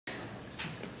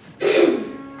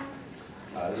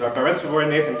This is our bar mitzvah boy,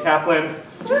 Nathan Kaplan.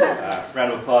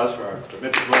 Round of applause for our bar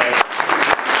mitzvah boy.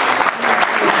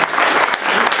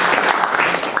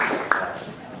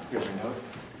 Here's your note.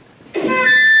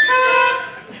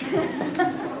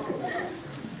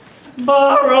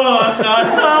 Baruch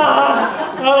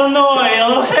atah Adonai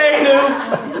Eloheinu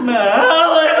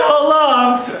melech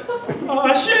haolam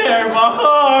asher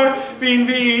bachar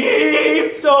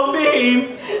b'nvi'im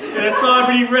tovim v'yetzar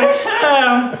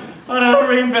b'divreihem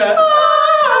ha'narim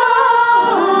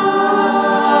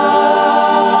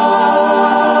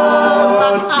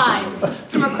Lock eyes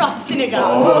from across the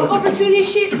synagogue over to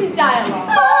initiate some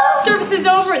dialogue. Service is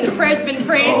over and the prayer's been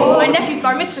praised. My nephew's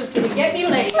bar mitzvah's gonna get me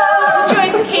late. The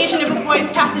joyous occasion of a boy's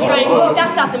passage right.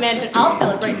 That's not the mansion I'll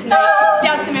celebrate tonight.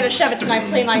 Down to Manischewitz and I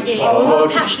play my game.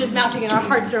 Passion is mounting and our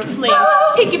hearts are aflame.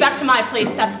 Take you back to my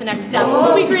place, that's the next step.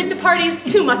 We greet the party's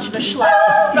too much of a schlep.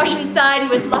 Rush inside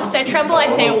and with lust I tremble. I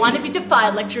say I want to be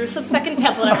defiled like Jerusalem's second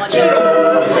temple and I want you.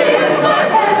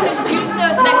 This Jew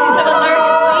so sexy, so alert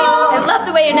and sweet. I love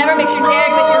the way you never mix your dairy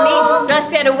with your meat. Don't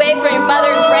stand away from your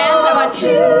mother's rants. I want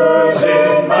you.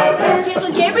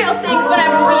 Angel Gabriel sings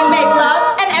whenever we make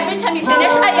love, and every time you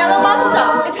finish, I yell a mazel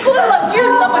tov. It's cool to love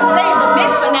Jews, someone say it's a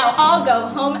mitzvah, now I'll go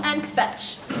home and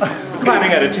fetch.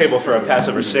 Climbing at a table for a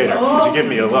Passover Seder. Would you give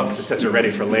me a look that says you're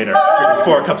ready for later? Drinking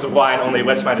 4 cups of wine only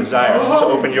whets my desire. So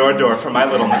open your door for my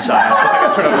little Messiah.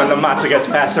 I turn on when the matzah gets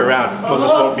passed around.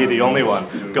 Moses won't be the only one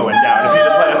going down. If you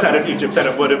just let us out of Egypt, then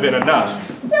it would have been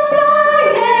enough. But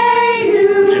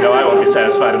you know I won't be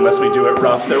satisfied unless we do it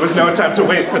rough. There was no time to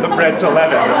wait for the bread to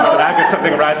leaven. But I've got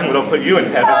something rising that'll put you in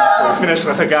heaven. We'll finish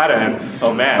the Haggadah and,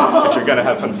 oh man, but you're gonna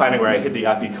have fun finding where I hid the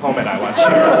afikomen I want you.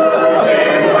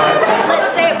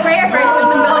 Let's say a prayer first with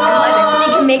some biblical pleasure. So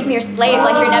you can make me your slave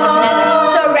like your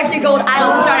Nebuchadnezzar. So erect your gold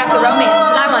idol and start up the romance.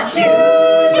 Cause I want you.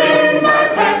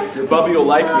 Your bubby will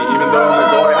like me, even though I'm the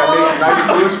going I make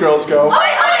 90 blues girls go.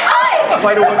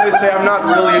 Despite what they say, I'm not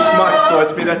really a schmuck, so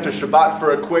let's meet after Shabbat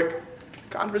for a quick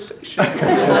conversation. I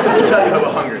can tell you have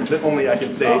a hunger that only I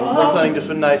can say. We're planning just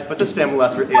for night, but this time will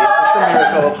last for 8. It's the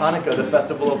miracle of Hanukkah, the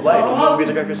festival of lights. We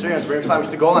the Greco-Syrians bring climbers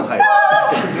to Golan Heights.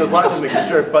 They put those lots make your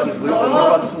shirt buttons loose and move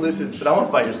out the solutions, but I won't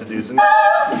fight your seducing.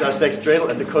 It's our sex dreidel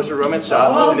at the kosher romance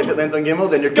shop, and if it lands on Gimel,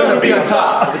 then you're gonna be on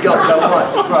top. The gulp that once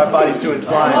for our bodies to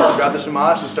entwine. So grab the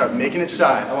shamash and start making it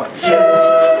shine. I want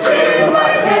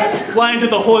Fly into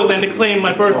the Holy Land to claim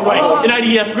my birthright. An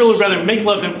IDF grill would rather make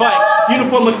love than fight.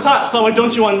 Uniform looks hot, so why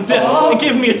don't you unzip and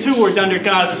give me a tour down your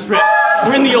Gaza Strip?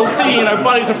 We're in the old city and our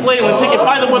bodies are flailing. Take it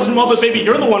by the Western Wall, but baby,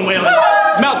 you're the one wailing.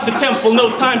 Mount the temple, no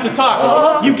time to talk.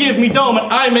 You give me dome and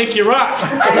I make you rock.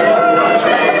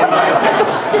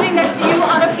 Sitting next to you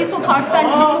on a peaceful park bench,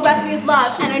 you bless me with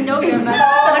love, and I know you're a mess.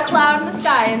 But a cloud in the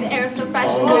sky and the air is so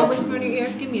fresh, and I whisper in your ear,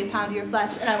 give me a pound of your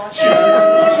flesh, and I want you.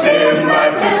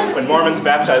 When Mormons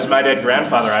baptize my dead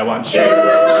grandfather, I want you.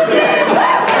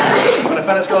 When I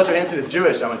find out Scarlett Johansson is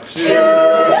Jewish, I want you.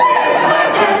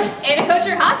 Yes, and a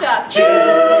kosher hot dog.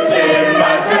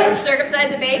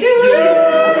 Circumcise a baby.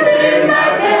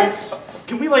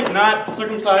 Can we like not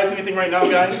circumcise anything right now,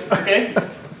 guys? Okay?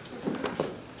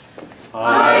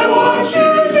 I want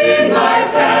shoes in my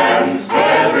pants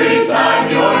every time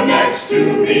you're next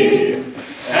to me.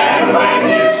 And when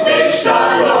you say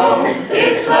shalom,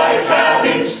 it's like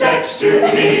having sex to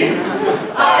me.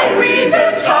 I read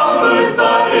the Talmud,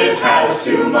 but it has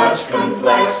too much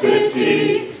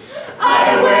complexity.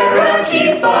 I wear a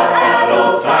kippah at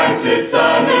all times, it's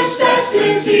a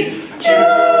necessity.